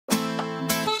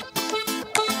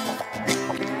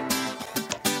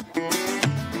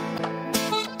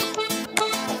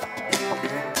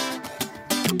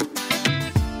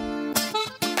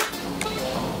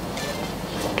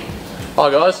Hi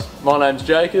guys, my name's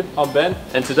Jacob. I'm Ben.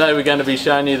 And today we're going to be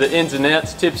showing you the ins and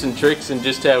outs, tips and tricks, and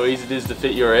just how easy it is to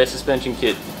fit your air suspension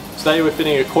kit. Today we're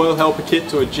fitting a coil helper kit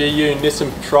to a GU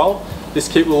Nissan Patrol. This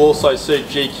kit will also suit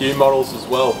GQ models as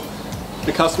well.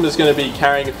 The customer's going to be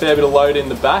carrying a fair bit of load in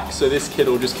the back, so this kit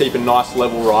will just keep a nice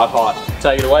level ride height.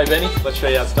 Take it away, Benny. Let's show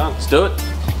you how it's done. Let's do it.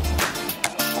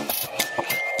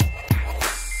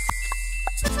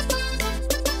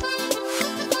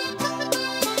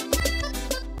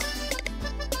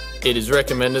 It is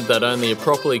recommended that only a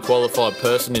properly qualified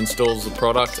person installs the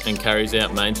product and carries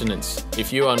out maintenance.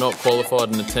 If you are not qualified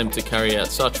and attempt to carry out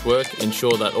such work,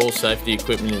 ensure that all safety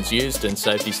equipment is used and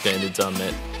safety standards are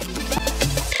met.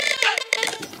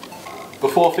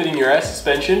 Before fitting your air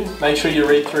suspension, make sure you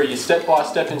read through your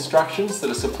step-by-step instructions that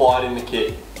are supplied in the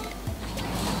kit.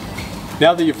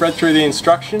 Now that you've read through the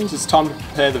instructions, it's time to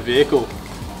prepare the vehicle.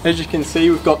 As you can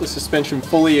see, we've got the suspension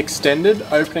fully extended,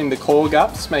 opening the coil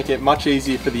gaps, making it much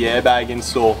easier for the airbag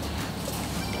install.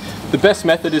 The best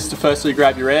method is to firstly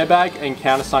grab your airbag and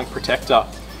countersunk protector.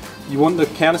 You want the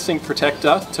countersink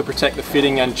protector to protect the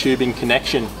fitting and tubing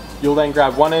connection. You'll then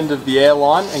grab one end of the air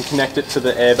line and connect it to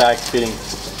the airbag fitting.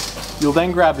 You'll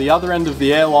then grab the other end of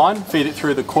the air line, feed it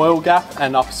through the coil gap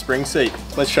and upper spring seat.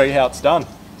 Let's show you how it's done.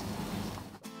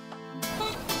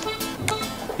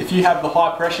 If you have the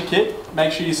high pressure kit,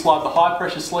 make sure you slide the high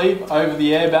pressure sleeve over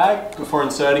the airbag before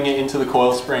inserting it into the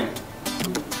coil spring.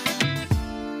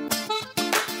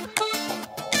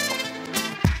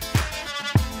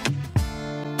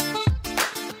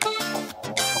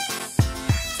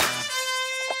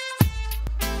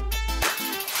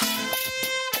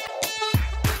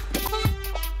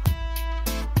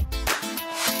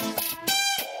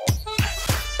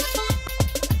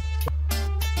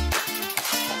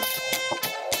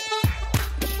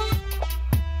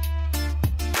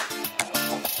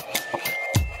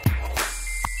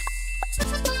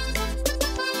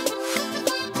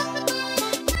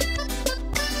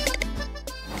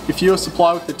 If you are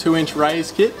supplied with the 2-inch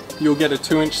raise kit, you'll get a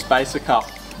 2-inch spacer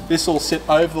cup. This will sit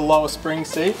over the lower spring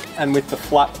seat and with the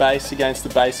flat base against the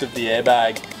base of the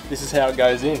airbag. This is how it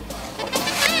goes in.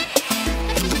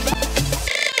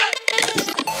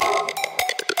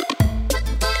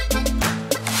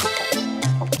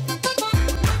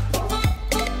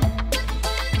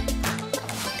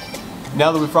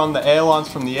 Now that we've run the air lines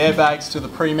from the airbags to the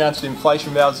pre-mounted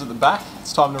inflation valves at the back,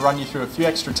 it's time to run you through a few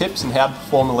extra tips on how to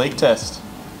perform a leak test.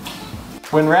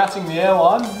 When routing the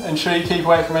airline, ensure you keep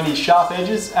away from any sharp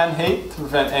edges and heat to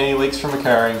prevent any leaks from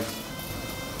occurring.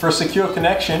 For a secure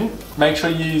connection, make sure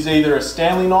you use either a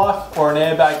Stanley knife or an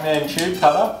Airbag Man tube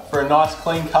cutter for a nice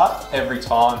clean cut every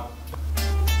time.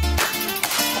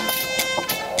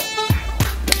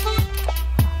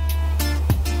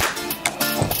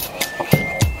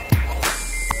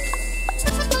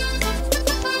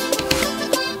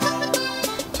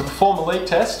 To perform a leak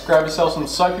test, grab yourself some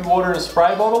soapy water in a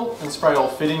spray bottle and spray all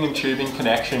fitting and tubing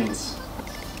connections.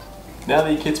 Now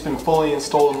that your kit's been fully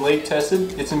installed and leak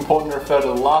tested, it's important to refer to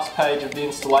the last page of the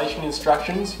installation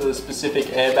instructions for the specific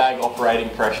airbag operating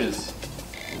pressures.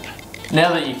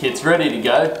 Now that your kit's ready to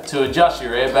go, to adjust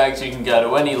your airbags you can go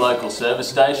to any local service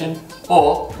station,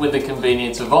 or with the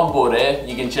convenience of onboard air,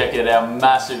 you can check out our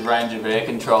massive range of air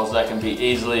controls that can be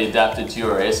easily adapted to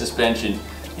your air suspension.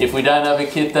 If we don't have a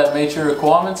kit that meets your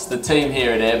requirements, the team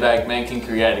here at Airbag Man can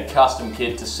create a custom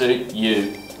kit to suit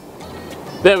you.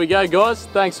 There we go guys,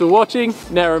 thanks for watching.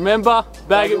 Now remember,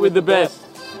 bag it with the best.